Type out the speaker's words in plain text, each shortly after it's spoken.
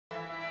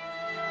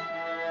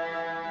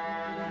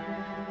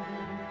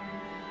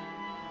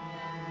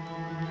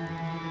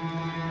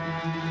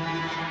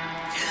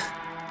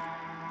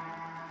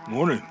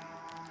Morning.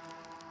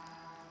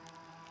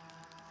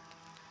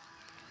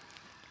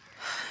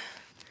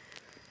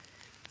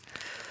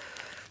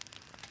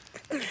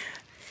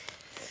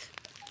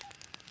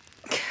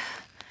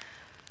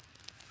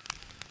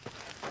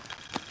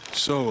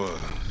 So,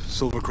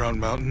 Silver Crown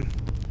Mountain?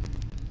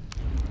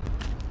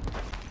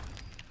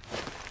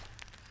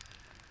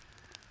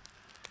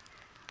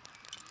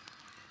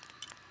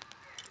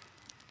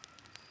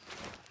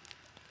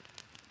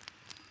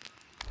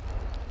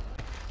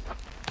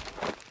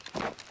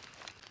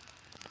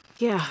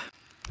 Yeah.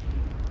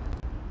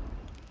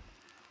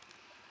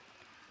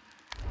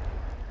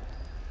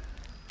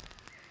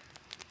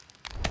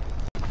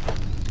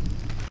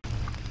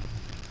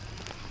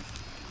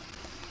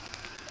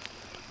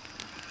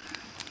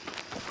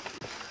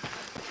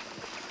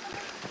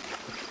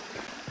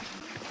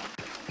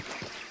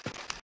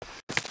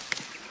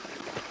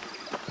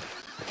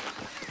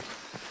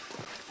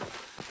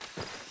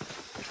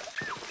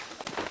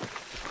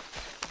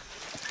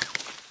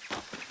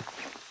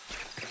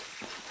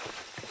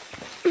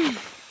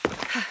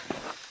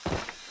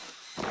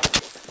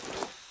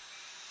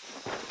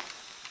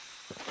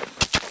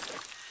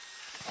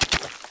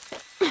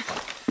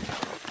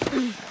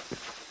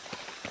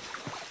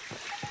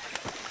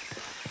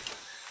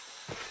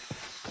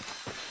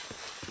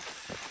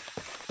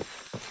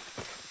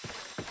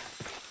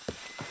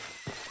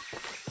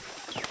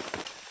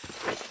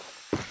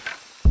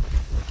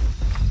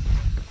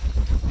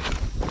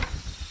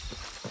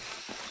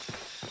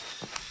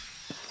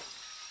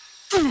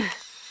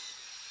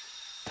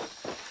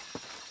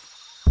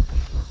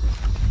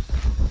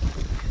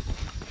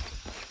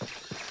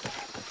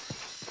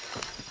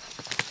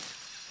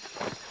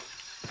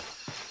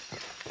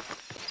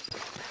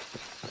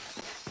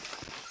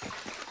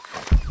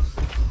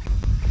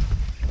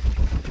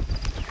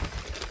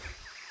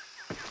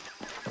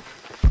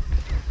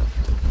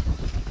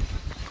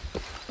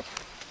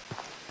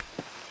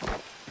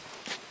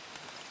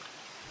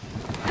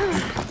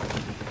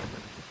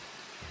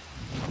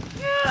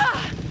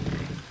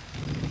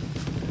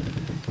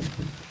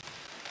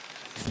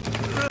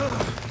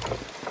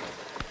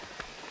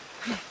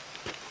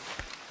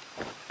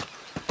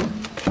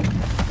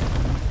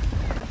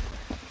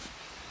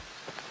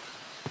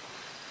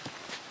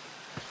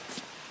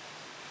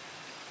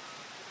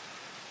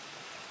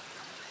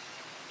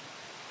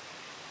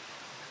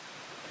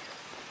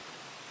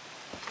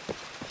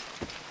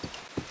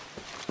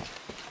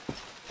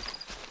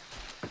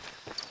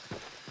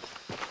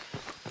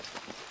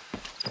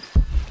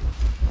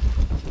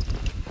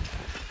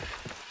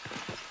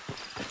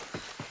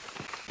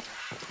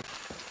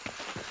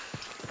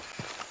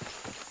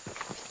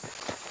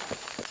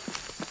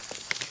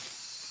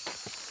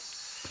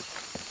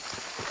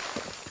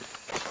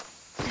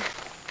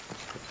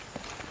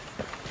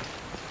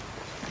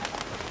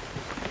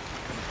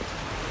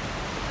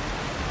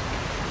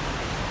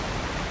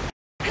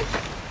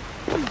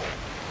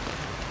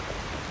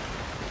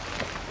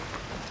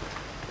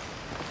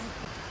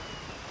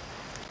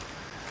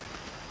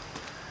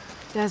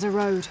 There's a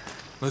road.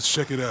 Let's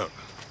check it out.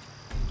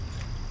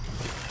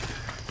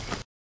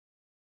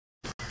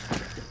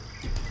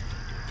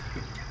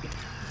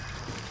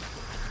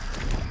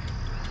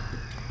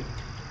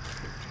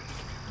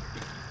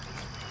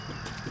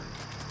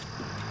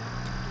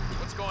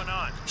 What's going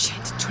on?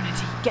 Shit,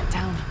 Trinity, get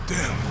down.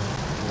 Damn.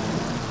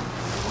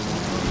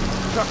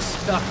 Truck's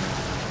stuck.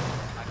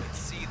 I can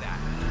see that.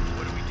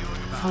 What are we doing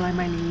about it? Follow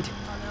my lead.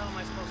 How the hell am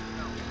I supposed to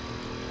know?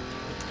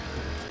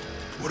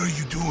 What are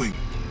you doing?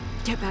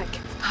 Get back.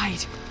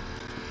 Hide.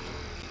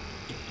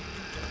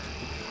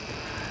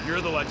 You're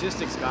the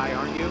logistics guy,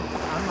 aren't you?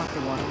 I'm not the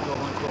one who go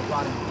onto a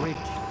rotting rig.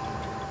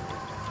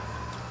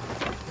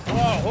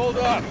 Oh, hold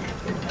up!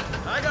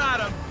 I got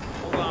him!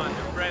 Hold on,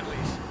 they're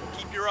friendlies.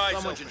 Keep your eyes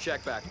Someone open. Should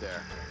check back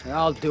there.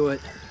 I'll do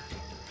it.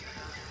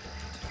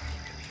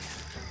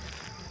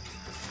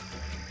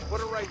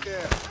 Put it right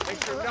there.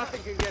 Make sure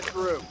nothing can get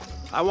through.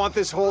 I want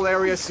this whole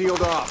area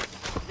sealed off.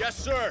 Yes,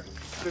 sir!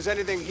 If there's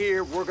anything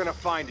here, we're gonna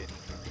find it.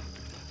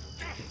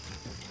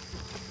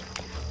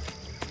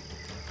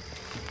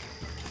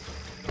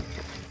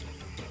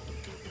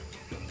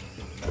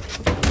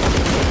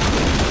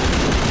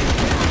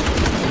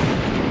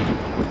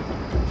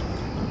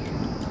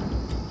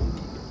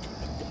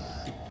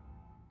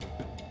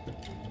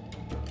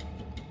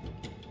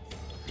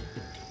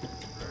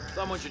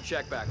 Someone should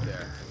check back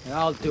there.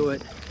 I'll do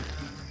it.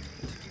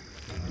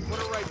 Put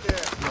it right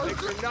there. Make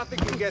sure nothing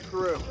can get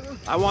through.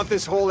 I want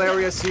this whole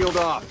area sealed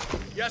off.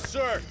 Yes,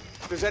 sir!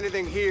 If there's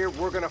anything here,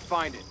 we're gonna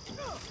find it.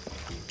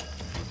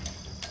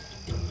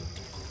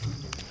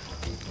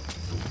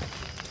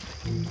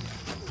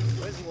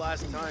 When's the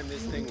last time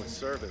this thing was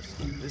serviced?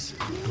 This is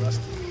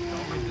rusty.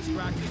 Don't get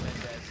distracted,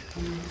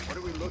 Mendez. What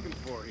are we looking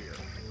for here?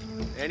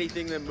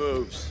 Anything that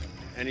moves.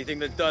 Anything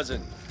that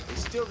doesn't. We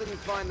still didn't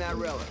find that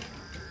relic.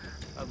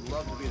 I'd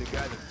love to be the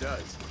guy that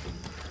does.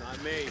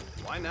 Not me.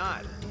 Why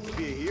not?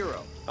 Be a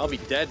hero. I'll be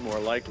dead more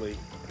likely.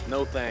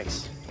 No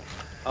thanks.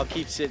 I'll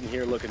keep sitting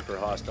here looking for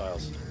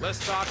hostiles.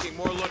 Less talking,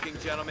 more looking,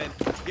 gentlemen.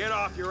 Get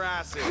off your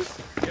asses.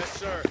 Yes,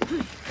 sir.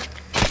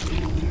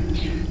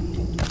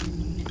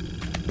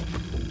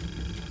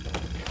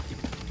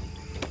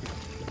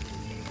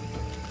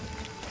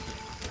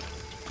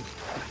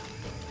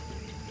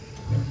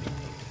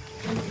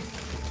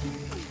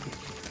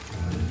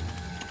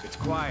 It's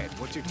quiet.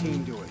 What's your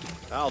team doing?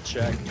 I'll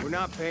check. We're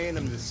not paying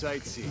them to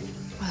sightsee.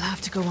 We'll have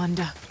to go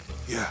under.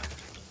 Yeah.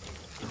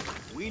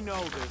 We know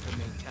there's the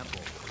main temple.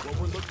 What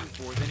we're looking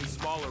for is any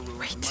smaller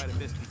rooms we might have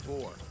missed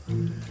before.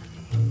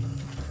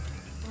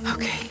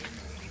 Okay.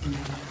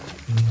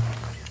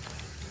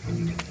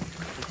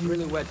 It's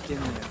really wedged in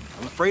there.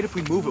 I'm afraid if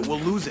we move it, we'll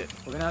lose it.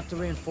 We're gonna have to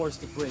reinforce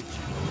the bridge.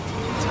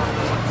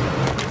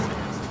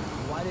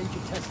 Why didn't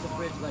you test the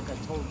bridge like I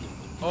told you?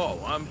 Oh,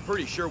 I'm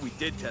pretty sure we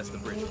did test the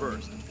bridge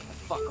first.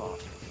 Fuck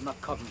off. I'm not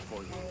covering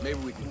for you. Maybe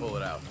we can pull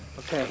it out.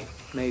 Okay,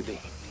 maybe.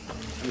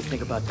 Let me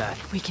think about that.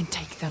 We can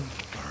take them.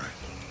 All right.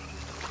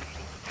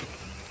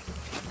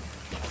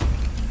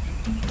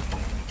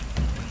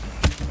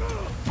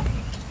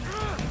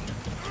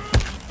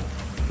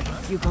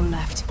 You go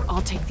left.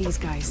 I'll take these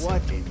guys.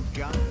 What in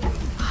God?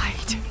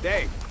 Hide.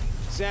 Dave,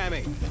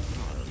 Sammy. Oh,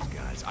 those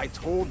guys. I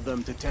told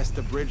them to test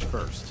the bridge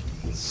first.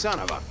 Son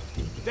of a...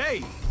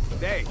 Dave!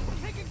 Dave!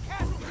 Taking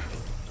casualties!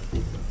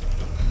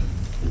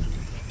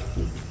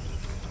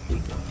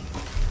 Over there!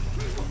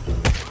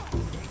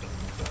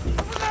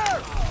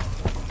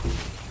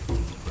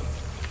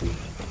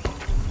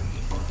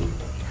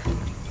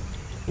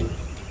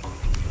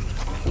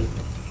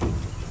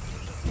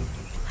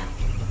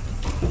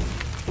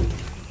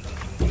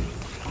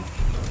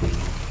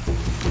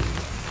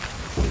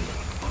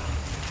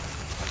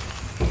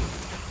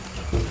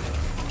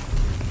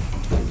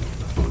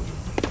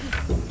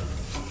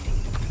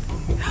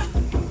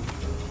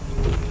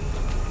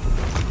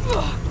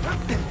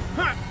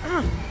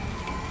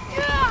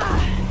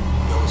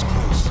 That was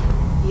close.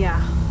 Yeah.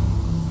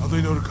 How'd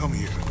they know to come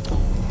here?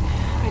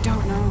 I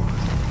don't know.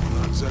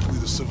 Not exactly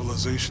the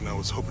civilization I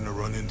was hoping to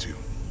run into.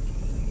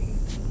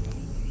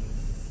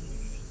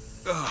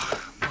 Ugh,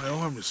 my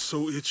arm is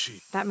so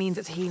itchy. That means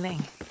it's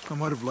healing. I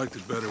might have liked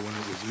it better when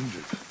it was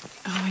injured.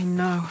 Oh, I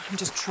know. I'm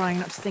just trying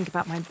not to think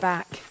about my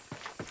back.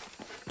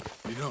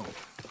 You know,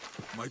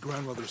 my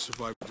grandmother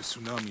survived the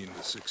tsunami in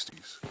the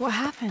 60s. What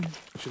happened?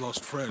 She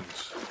lost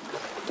friends.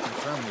 My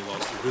family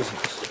lost their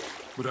business.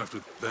 But after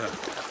that,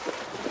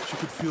 she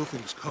could feel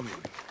things coming.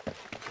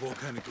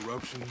 Volcanic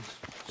eruptions,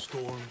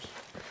 storms,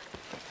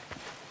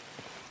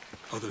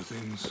 other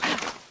things.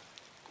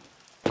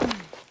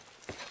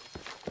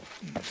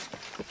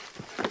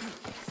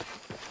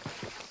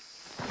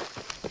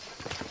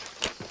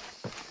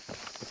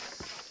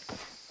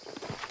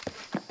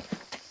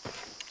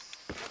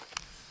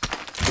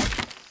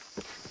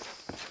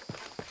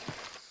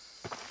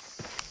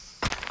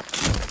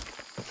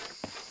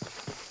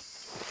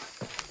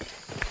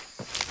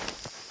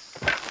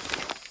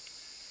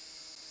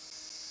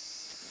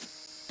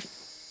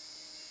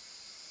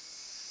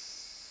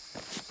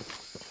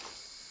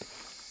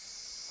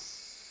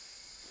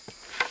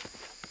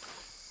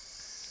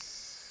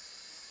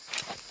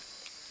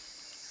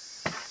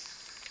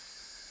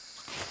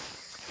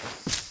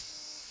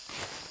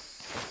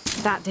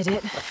 That did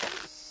it.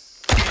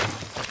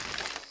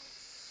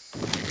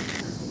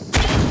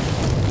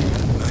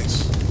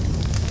 Nice.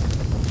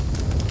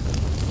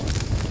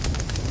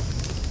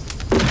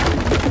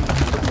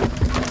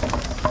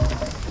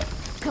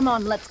 Come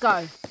on, let's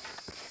go.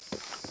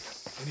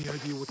 Any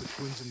idea what the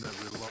twins in that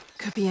riddle are?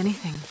 Could be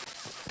anything.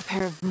 A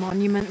pair of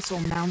monuments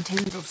or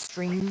mountains or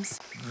streams.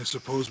 I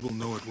suppose we'll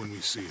know it when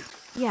we see it.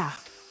 Yeah.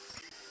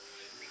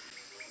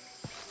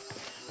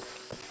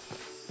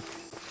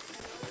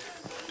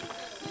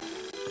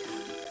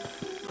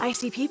 I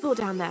see people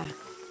down there.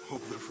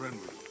 Hope they're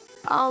friendly.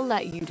 I'll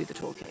let you do the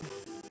talking.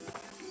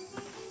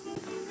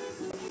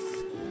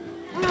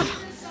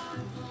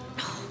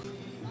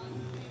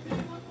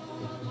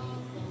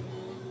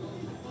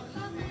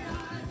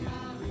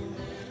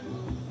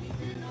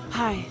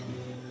 Hi.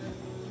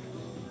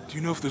 Do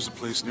you know if there's a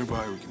place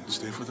nearby we can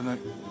stay for the night?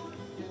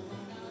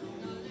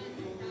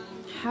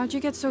 How'd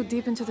you get so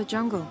deep into the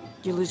jungle?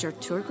 You lose your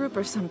tour group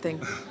or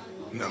something?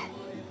 No.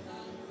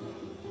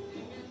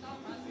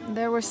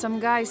 There were some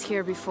guys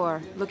here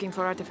before, looking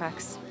for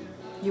artifacts.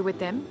 You with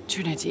them?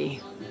 Trinity.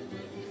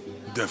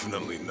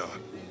 Definitely not.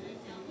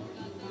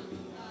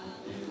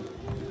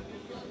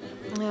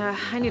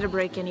 I need a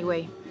break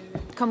anyway.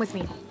 Come with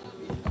me.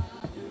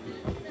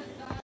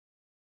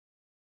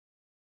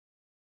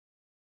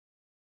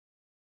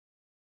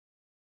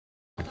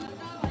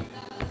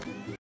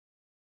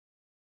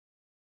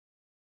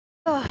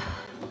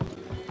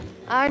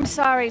 I'm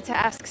sorry to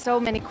ask so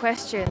many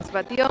questions,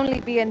 but the only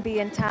B&B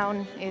in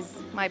town is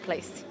my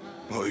place.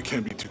 Well, you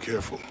can't be too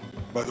careful.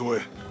 By the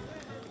way,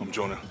 I'm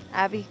Jonah.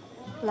 Abby,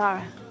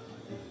 Lara.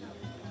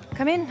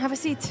 Come in, have a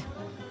seat.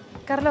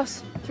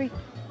 Carlos, 3.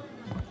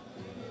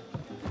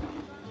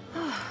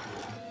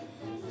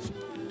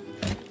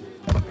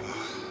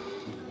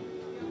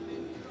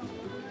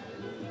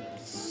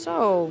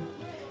 So,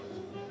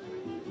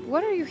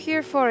 What are you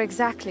here for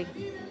exactly?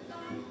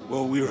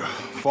 Well, we were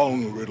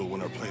following a riddle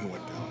when our plane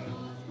went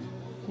down.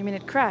 You mean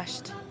it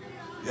crashed?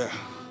 Yeah.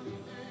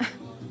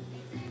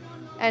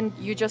 And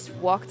you just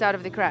walked out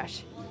of the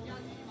crash?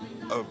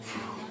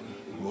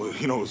 Well,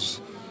 you know, it was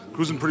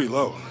cruising pretty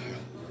low.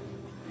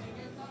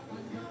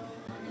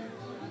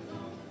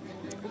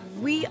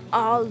 We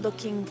are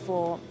looking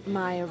for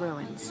Maya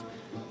ruins.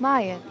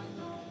 Maya,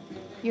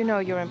 you know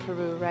you're in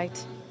Peru,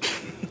 right?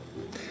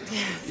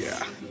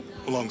 Yeah.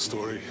 Long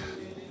story.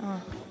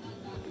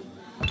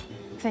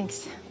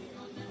 Thanks.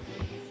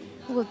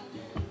 Well,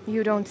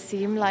 you don't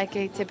seem like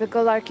a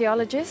typical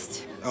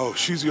archaeologist. Oh,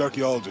 she's the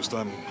archaeologist.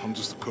 I'm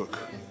just a cook.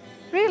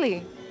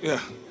 Really? Yeah.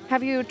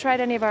 Have you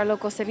tried any of our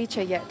local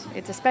ceviche yet?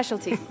 It's a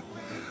specialty.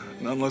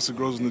 Not unless it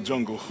grows in the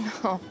jungle.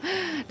 Oh,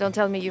 don't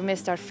tell me you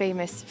missed our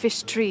famous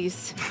fish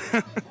trees.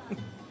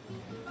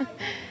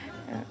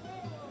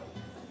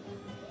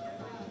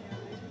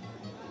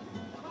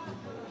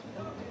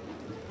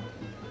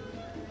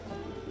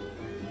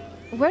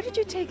 Where did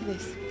you take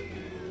this?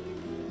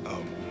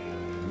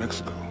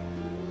 Mexico.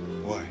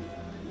 Why?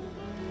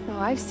 Oh,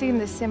 I've seen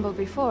this symbol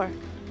before.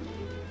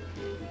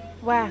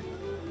 Where?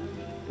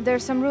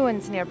 There's some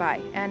ruins nearby,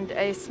 and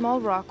a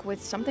small rock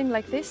with something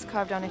like this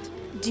carved on it.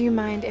 Do you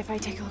mind if I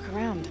take a look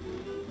around?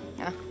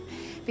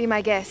 Be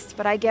my guest,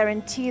 but I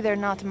guarantee they're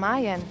not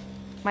Mayan.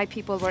 My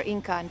people were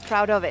Inca and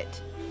proud of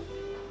it.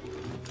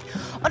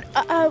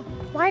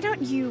 Why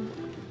don't you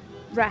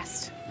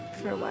rest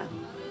for a while?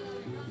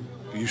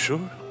 Are you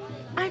sure?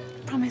 I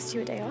promised you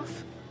a day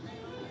off.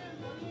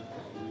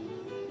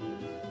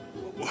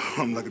 Well,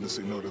 I'm not gonna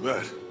say no to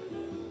that.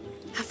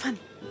 Have fun.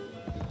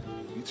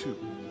 Me too.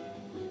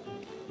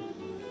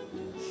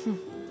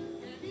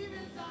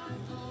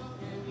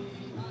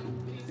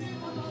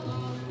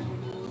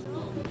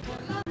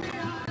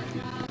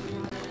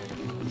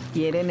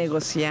 ¿Quiere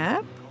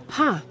negociar?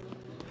 Huh.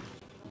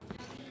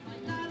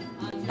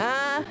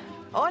 Ah,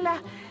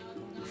 hola.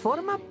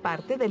 ¿Forma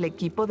parte del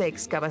equipo de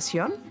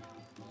excavación?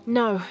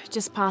 No,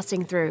 just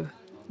passing through.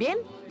 Bien,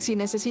 si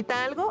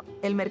necesita algo,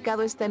 el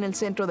mercado está en el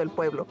centro del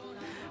pueblo.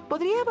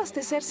 ¿Podría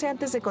abastecerse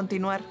antes de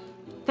continuar?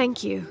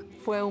 Thank you.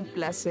 Fue un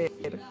placer.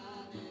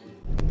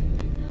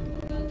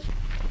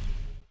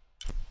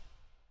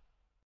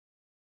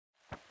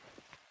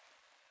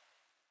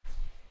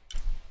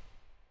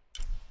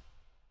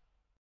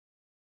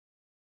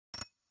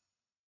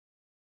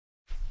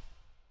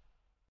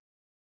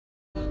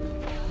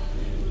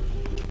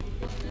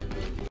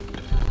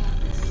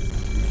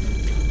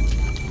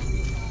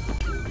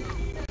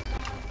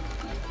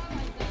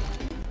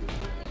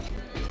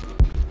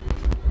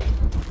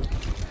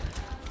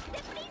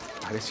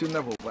 Parece una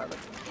bobada.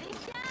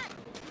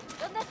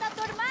 ¿Dónde está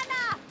tu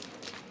hermana?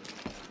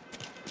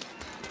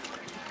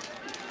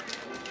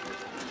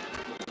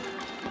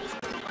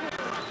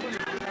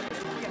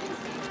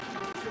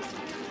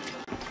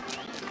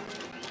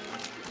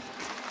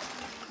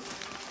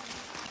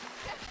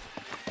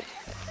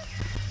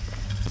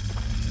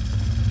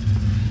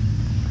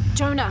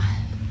 Jonah,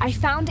 I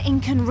found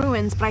Incan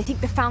ruins, but I think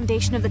the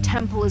foundation of the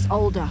temple is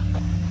older.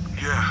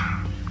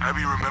 Yeah.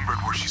 Abby remembered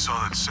where she saw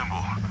that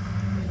symbol.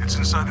 It's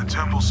inside the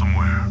temple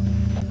somewhere.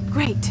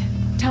 Great.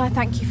 Tell her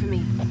thank you for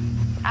me.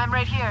 I'm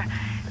right here.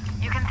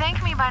 You can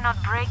thank me by not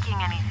breaking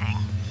anything.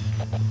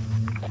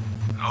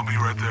 I'll be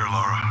right there,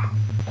 Lara.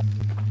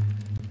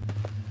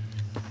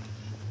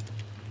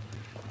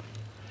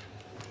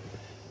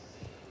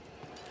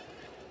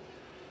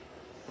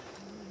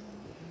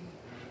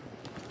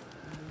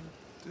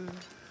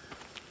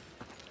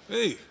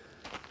 Hey,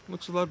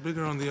 looks a lot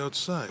bigger on the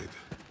outside.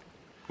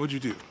 What'd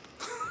you do?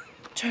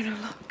 Jonah,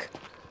 look.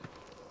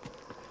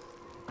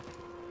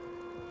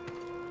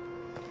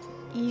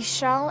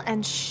 Ishal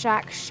and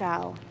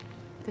Shakshal.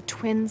 The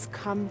twins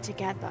come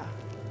together.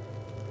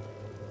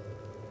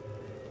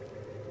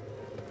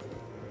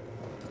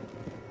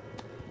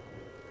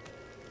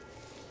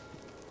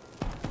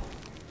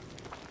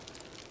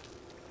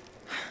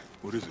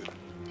 What is it?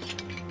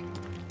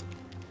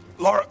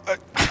 Lara,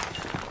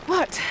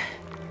 What?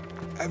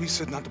 Abby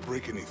said not to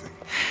break anything.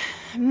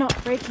 I'm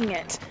not breaking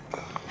it.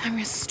 I'm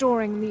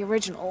restoring the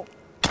original.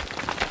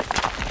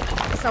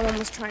 Someone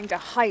was trying to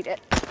hide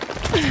it.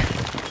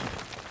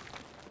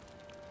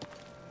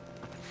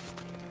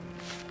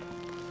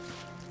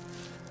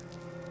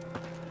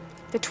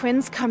 The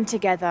twins come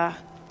together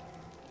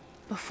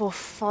before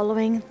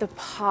following the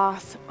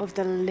path of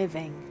the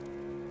living.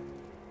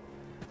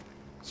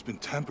 It's been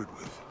tampered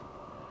with.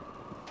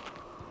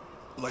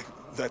 Like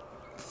that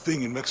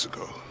thing in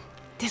Mexico.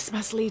 This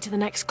must lead to the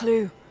next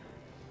clue.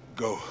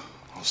 Go.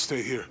 I'll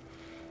stay here.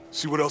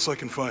 See what else I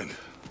can find.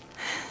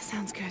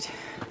 Sounds good.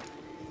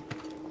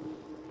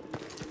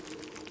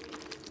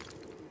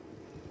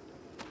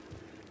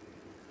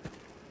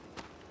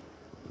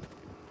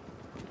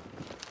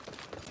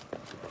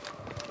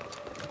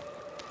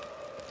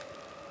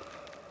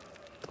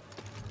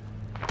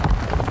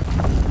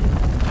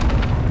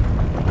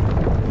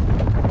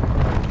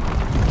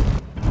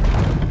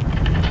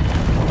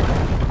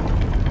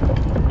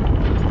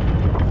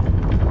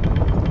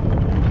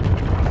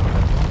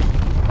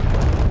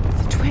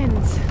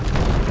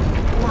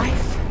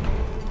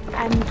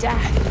 and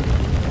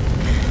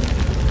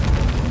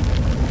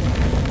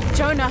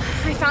Jonah,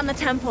 I found the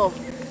temple.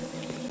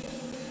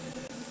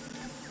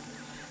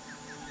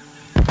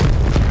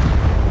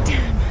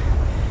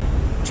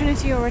 Damn.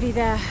 Trinity already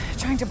there,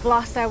 trying to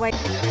blast their way.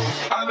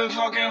 I've been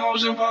fucking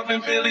hoes and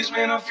popping pillies,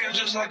 man, I feel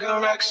just like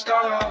a rock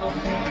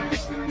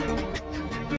star.